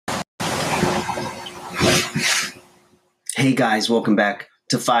Hey guys, welcome back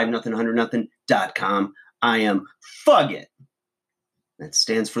to 5nothing100nothing.com. I am Fugit. That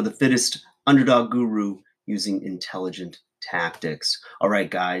stands for the fittest underdog guru using intelligent tactics. All right,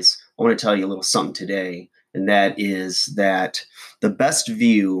 guys, I want to tell you a little something today, and that is that the best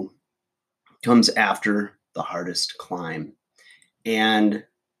view comes after the hardest climb. And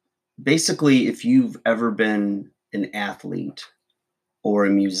basically, if you've ever been an athlete or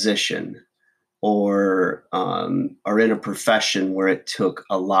a musician, or are in a profession where it took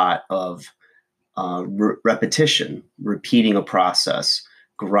a lot of repetition, repeating a process,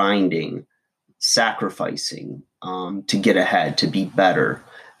 grinding, sacrificing to get ahead, to be better,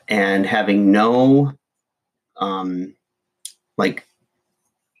 and having um,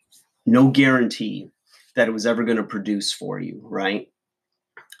 no guarantee that it was ever going to produce for you, right?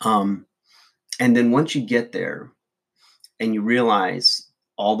 And then once you get there and you realize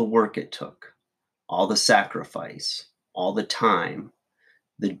all the work it took, all the sacrifice, all the time,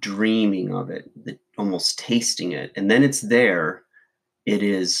 the dreaming of it, the almost tasting it, and then it's there, it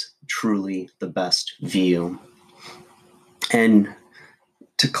is truly the best view. And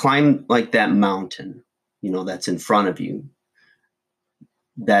to climb like that mountain, that's in front of you,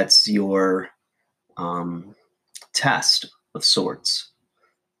 that's your test of sorts,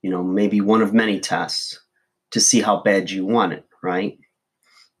 maybe one of many tests to see how bad you want it, right?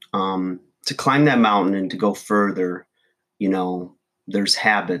 To climb that mountain and to go further, there's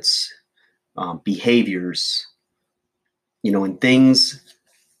habits, behaviors, and things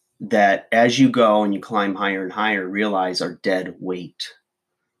that as you go and you climb higher and higher, realize are dead weight.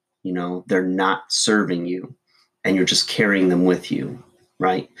 They're not serving you and you're just carrying them with you,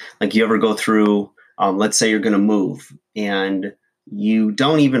 right? Like you ever go through, let's say you're going to move and you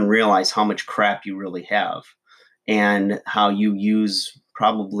don't even realize how much crap you really have and how you use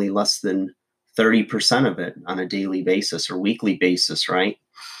probably less than 30% of it on a daily basis or weekly basis, right?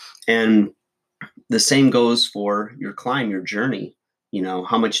 And the same goes for your climb, your journey.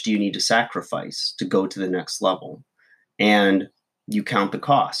 How much do you need to sacrifice to go to the next level? And you count the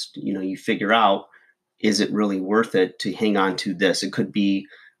cost. You figure out, is it really worth it to hang on to this? It could be,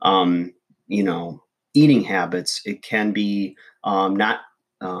 eating habits. It can be not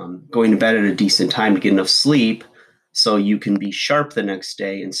going to bed at a decent time to get enough sleep so you can be sharp the next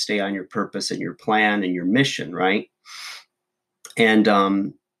day and stay on your purpose and your plan and your mission, right? And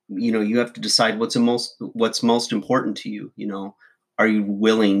you have to decide what's most important to you. Are you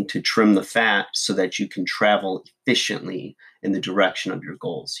willing to trim the fat so that you can travel efficiently in the direction of your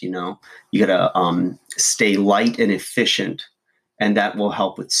goals? You got to stay light and efficient, and that will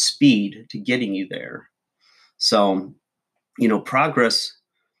help with speed to getting you there. So, progress,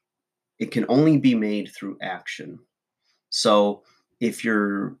 it can only be made through action. So if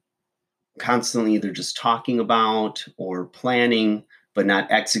you're constantly either just talking about or planning, but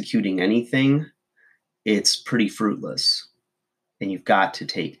not executing anything, it's pretty fruitless. And you've got to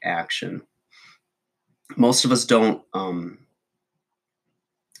take action. Most of us don't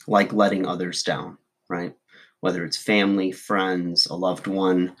like letting others down, right? Whether it's family, friends, a loved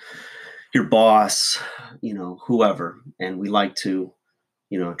one, your boss, whoever. And we like to,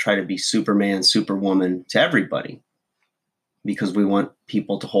 try to be Superman, Superwoman to everybody because we want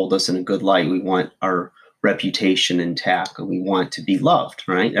people to hold us in a good light. We want our reputation intact. We want to be loved,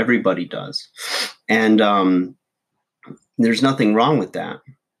 right? Everybody does. And there's nothing wrong with that.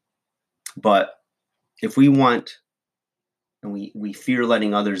 But if we want, and we fear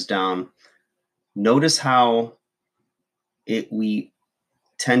letting others down, notice how we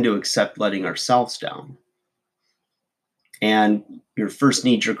tend to accept letting ourselves down. And your first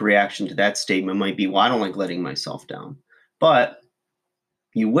knee-jerk reaction to that statement might be, well, I don't like letting myself down. But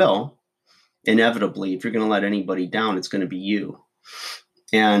you will, inevitably. If you're going to let anybody down, it's going to be you.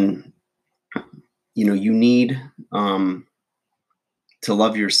 And, you need to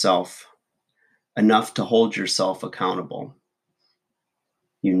love yourself enough to hold yourself accountable.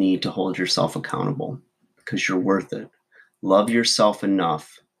 You need to hold yourself accountable because you're worth it. Love yourself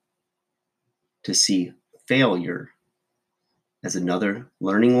enough to see failure as another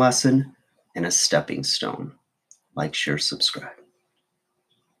learning lesson and a stepping stone. Like, share, subscribe.